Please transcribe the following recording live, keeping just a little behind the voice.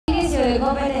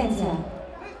competencia.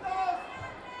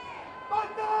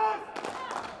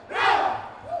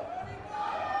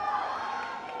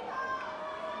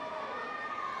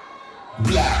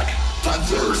 Black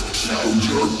Panthers, show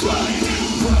your pride.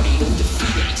 Body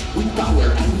undefeated, with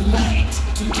power and might.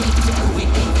 Together we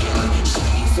conquer,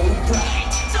 shining so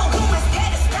bright. So who is there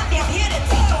to stop? They're here to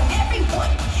take on everyone.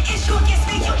 It's you against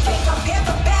me, you can't compare,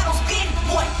 the battle's been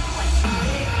won.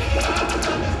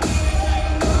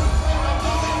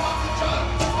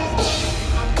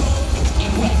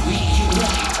 And when we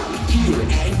unite, pure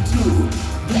and true,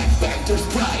 Black Panthers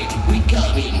pride, we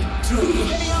coming through.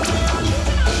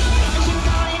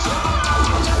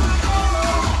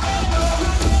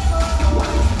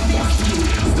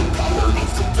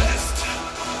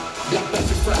 Black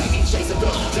Panthers pride, it shines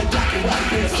abroad. The black and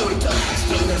white, we're a story told.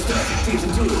 Explain our stuff, fears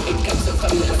and true. It comes so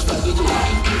familiar, what's what we do.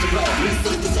 Includes and red, we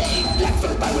stay the same. Black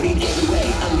for power in every way.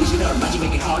 Unleashing our magic,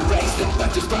 making hard breaks. Black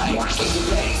Panthers pride, change the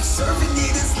place. Serving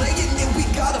it and slaying it, we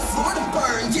got a floor to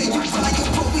burn. Yeah, you right.